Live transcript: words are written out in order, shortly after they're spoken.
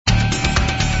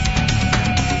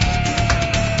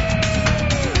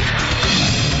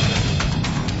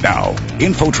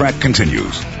InfoTrack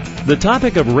continues. The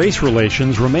topic of race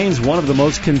relations remains one of the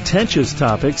most contentious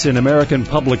topics in American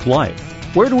public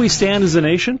life. Where do we stand as a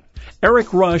nation?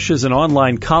 Eric Rush is an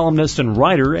online columnist and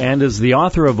writer and is the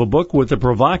author of a book with the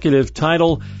provocative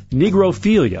title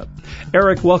Negrophilia.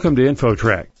 Eric, welcome to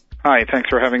InfoTrack. Hi, thanks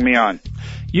for having me on.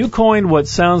 You coined what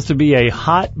sounds to be a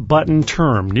hot-button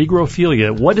term,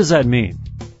 negrophilia. What does that mean?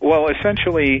 Well,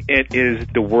 essentially, it is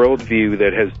the worldview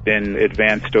that has been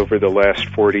advanced over the last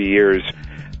 40 years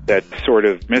that sort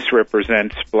of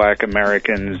misrepresents black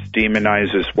Americans,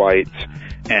 demonizes whites,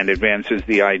 and advances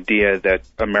the idea that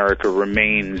America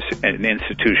remains an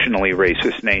institutionally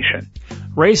racist nation.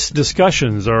 Race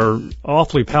discussions are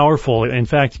awfully powerful. In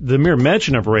fact, the mere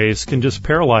mention of race can just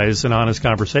paralyze an honest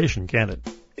conversation, can't it?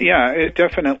 Yeah, it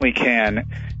definitely can.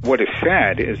 What is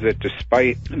sad is that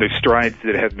despite the strides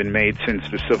that have been made since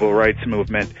the Civil Rights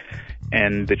Movement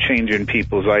and the change in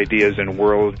people's ideas and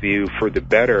worldview for the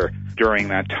better during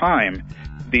that time,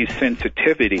 these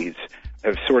sensitivities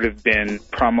have sort of been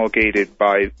promulgated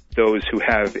by those who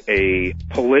have a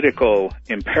political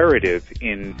imperative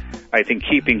in, I think,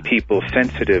 keeping people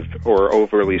sensitive or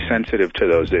overly sensitive to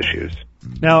those issues.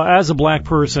 Now, as a black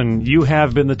person, you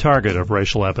have been the target of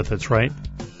racial epithets, right?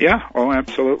 Yeah, oh,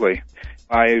 absolutely.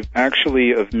 I'm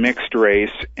actually of mixed race,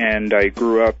 and I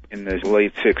grew up in the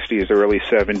late 60s, early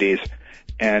 70s,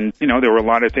 and, there were a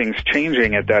lot of things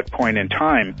changing at that point in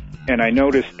time. And I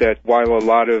noticed that while a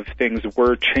lot of things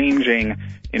were changing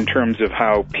in terms of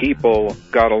how people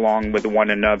got along with one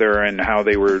another and how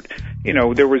they were,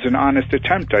 there was an honest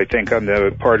attempt, I think, on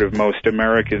the part of most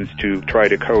Americans to try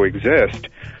to coexist.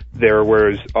 There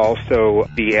was also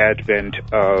the advent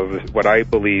of what I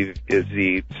believe is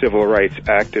the civil rights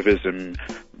activism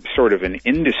sort of an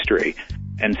industry.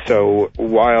 And so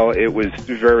while it was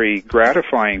very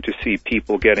gratifying to see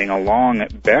people getting along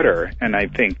better, and I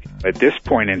think at this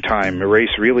point in time,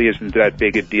 race really isn't that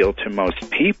big a deal to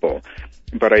most people,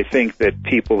 but I think that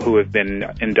people who have been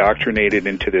indoctrinated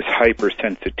into this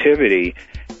hypersensitivity,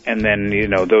 and then,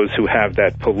 those who have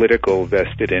that political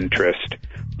vested interest,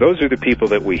 those are the people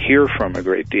that we hear from a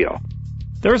great deal.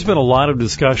 There's been a lot of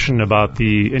discussion about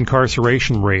the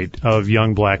incarceration rate of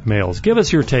young black males. Give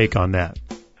us your take on that.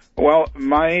 Well,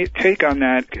 my take on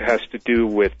that has to do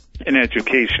with an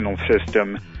educational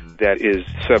system that is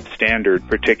substandard,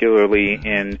 particularly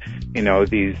in,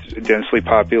 these densely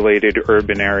populated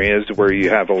urban areas where you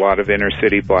have a lot of inner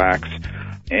city blacks,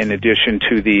 in addition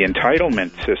to the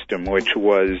entitlement system, which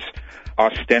was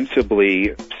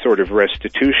ostensibly sort of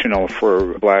restitutional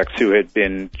for blacks who had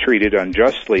been treated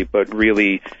unjustly, but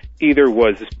really either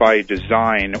was by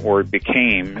design or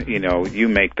became, you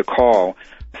make the call,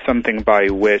 something by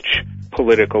which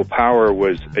political power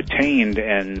was attained,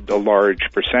 and a large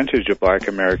percentage of black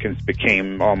Americans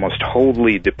became almost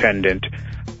wholly dependent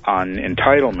on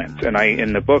entitlements. And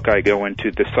in the book, I go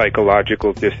into the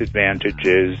psychological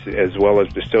disadvantages as well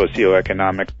as the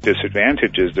socioeconomic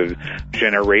disadvantages of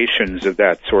generations of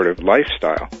that sort of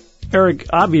lifestyle. Eric,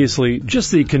 obviously,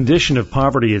 just the condition of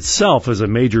poverty itself is a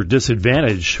major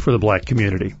disadvantage for the black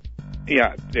community.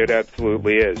 Yeah, it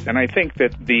absolutely is. And I think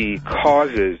that the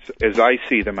causes, as I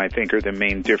see them, I think are the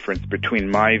main difference between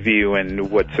my view and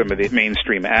what some of the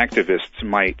mainstream activists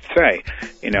might say.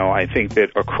 I think that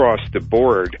across the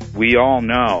board, we all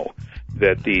know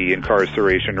that the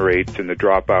incarceration rates and the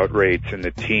dropout rates and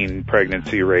the teen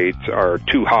pregnancy rates are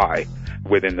too high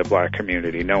within the black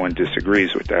community. No one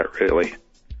disagrees with that, really.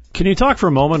 Can you talk for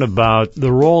a moment about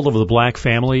the role of the black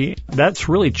family? That's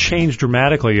really changed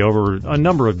dramatically over a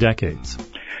number of decades.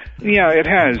 Yeah, it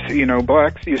has.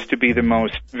 Blacks used to be the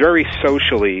most very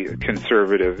socially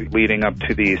conservative leading up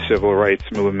to the civil rights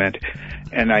movement.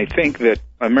 And I think that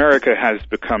America has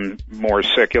become more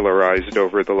secularized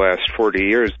over the last 40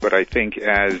 years. But I think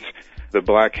as the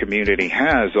black community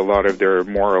has, a lot of their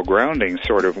moral grounding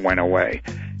sort of went away.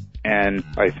 And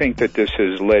I think that this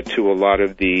has led to a lot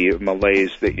of the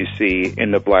malaise that you see in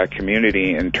the black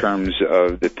community in terms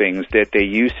of the things that they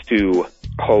used to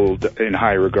hold in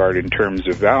high regard in terms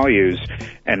of values,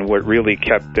 and what really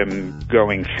kept them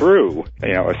going through,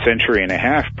 a century and a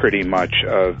half pretty much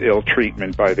of ill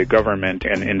treatment by the government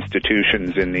and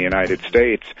institutions in the United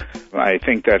States. I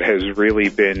think that has really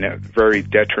been very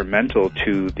detrimental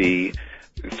to the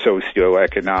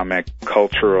socioeconomic,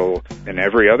 cultural, and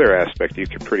every other aspect you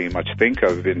could pretty much think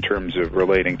of in terms of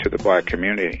relating to the black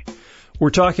community.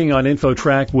 We're talking on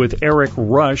InfoTrack with Eric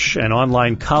Rush, an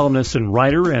online columnist and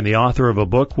writer and the author of a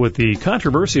book with the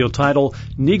controversial title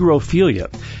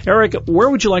Negrophilia. Eric, where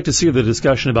would you like to see the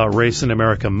discussion about race in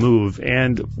America move,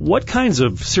 and what kinds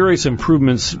of serious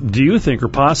improvements do you think are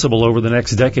possible over the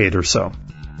next decade or so?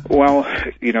 Well,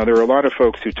 there are a lot of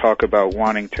folks who talk about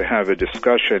wanting to have a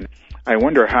discussion. I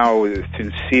wonder how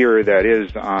sincere that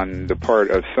is on the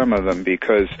part of some of them,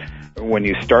 because when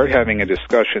you start having a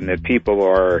discussion that people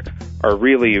are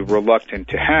really reluctant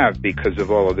to have because of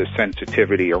all of the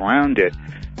sensitivity around it,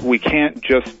 we can't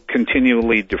just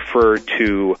continually defer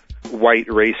to white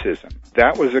racism.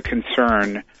 That was a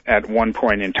concern at one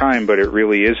point in time, but it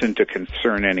really isn't a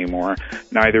concern anymore.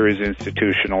 Neither is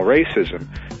institutional racism.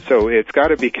 So it's got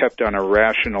to be kept on a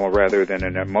rational rather than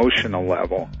an emotional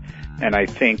level. And I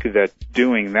think that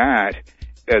doing that,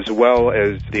 as well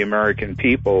as the American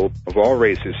people of all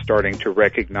races starting to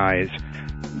recognize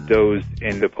those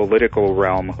in the political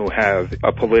realm who have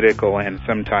a political and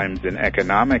sometimes an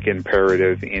economic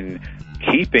imperative in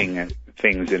keeping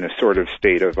things in a sort of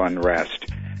state of unrest,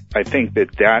 I think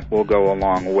that will go a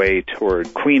long way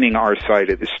toward cleaning our side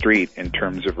of the street in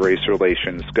terms of race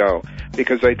relations go.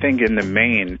 Because I think in the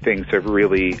main, things have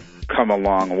really come a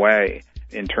long way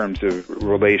in terms of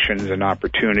relations and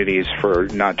opportunities for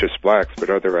not just blacks, but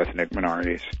other ethnic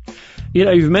minorities.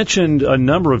 You've mentioned a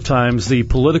number of times the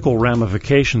political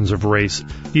ramifications of race.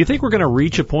 Do you think we're going to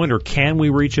reach a point, or can we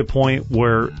reach a point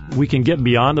where we can get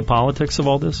beyond the politics of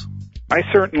all this? I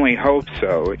certainly hope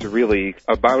so. It's really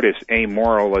about as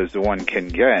amoral as one can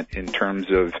get in terms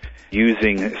of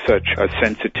using such a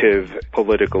sensitive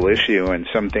political issue and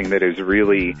something that is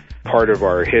really part of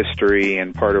our history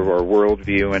and part of our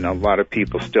worldview, and a lot of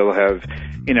people still have,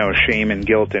 shame and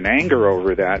guilt and anger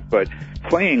over that. But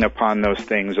playing upon those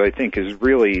things, I think, is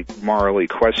really morally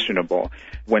questionable.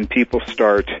 When people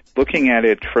start looking at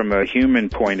it from a human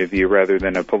point of view rather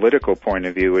than a political point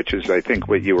of view, which is, I think,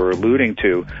 what you were alluding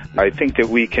to, I think that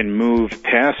we can move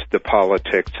past the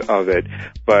politics of it,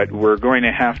 but we're going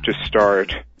to have to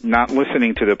start not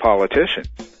listening to the politicians.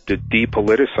 To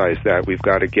depoliticize that, we've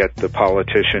got to get the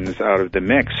politicians out of the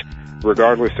mix.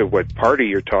 Regardless of what party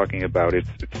you're talking about, it's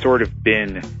sort of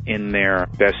been in their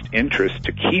best interest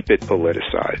to keep it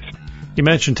politicized. You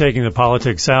mentioned taking the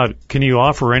politics out. Can you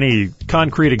offer any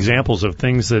concrete examples of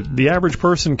things that the average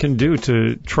person can do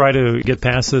to try to get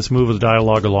past this, move the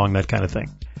dialogue along, that kind of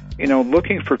thing?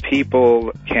 Looking for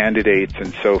people, candidates,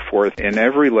 and so forth in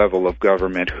every level of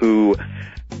government who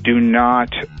do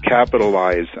not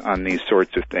capitalize on these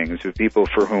sorts of things, of people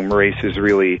for whom race is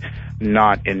really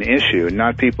not an issue,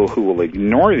 not people who will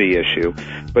ignore the issue,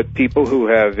 but people who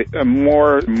have a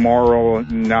more moral,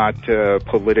 not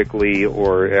politically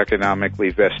or economically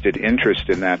vested interest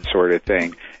in that sort of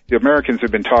thing. The Americans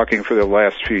have been talking for the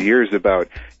last few years about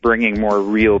bringing more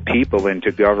real people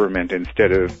into government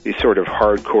instead of these sort of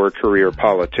hardcore career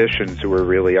politicians who are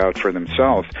really out for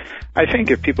themselves. I think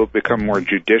if people become more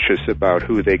judicious about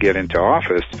who they get into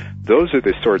office, those are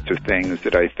the sorts of things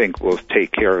that I think will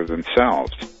take care of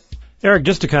themselves. Eric,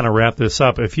 just to kind of wrap this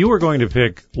up, if you were going to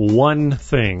pick one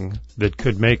thing that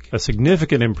could make a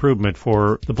significant improvement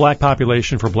for the black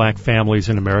population, for black families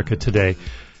in America today,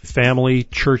 family,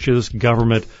 churches,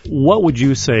 government, what would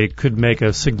you say could make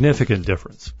a significant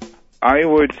difference? I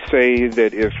would say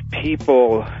that if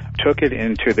people took it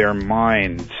into their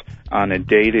minds on a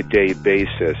day-to-day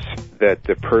basis that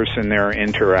the person they're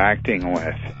interacting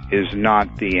with is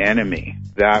not the enemy,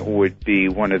 that would be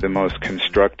one of the most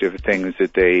constructive things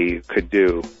that they could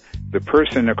do. The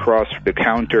person across the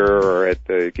counter or at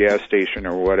the gas station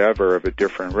or whatever of a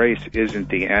different race isn't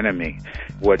the enemy.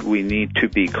 What we need to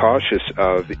be cautious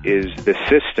of is the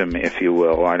system, if you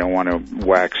will. I don't want to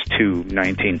wax too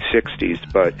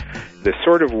 1960s, but the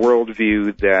sort of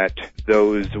worldview that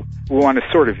those who want to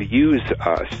sort of use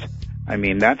us, I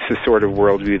mean, that's the sort of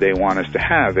worldview they want us to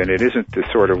have, and it isn't the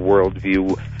sort of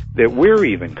worldview that we're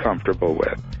even comfortable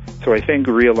with. So I think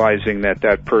realizing that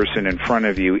that person in front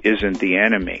of you isn't the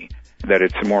enemy, that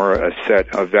it's more a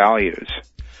set of values.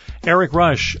 Eric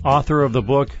Rush, author of the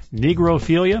book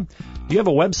Negrophilia. Do you have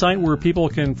a website where people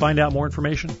can find out more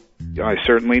information? I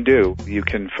certainly do. You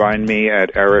can find me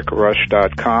at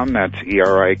ericrush.com. That's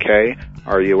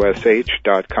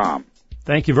ERIKRUSH.com.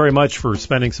 Thank you very much for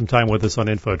spending some time with us on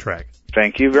InfoTrack.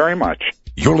 Thank you very much.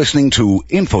 You're listening to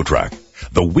InfoTrack,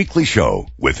 the weekly show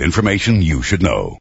with information you should know.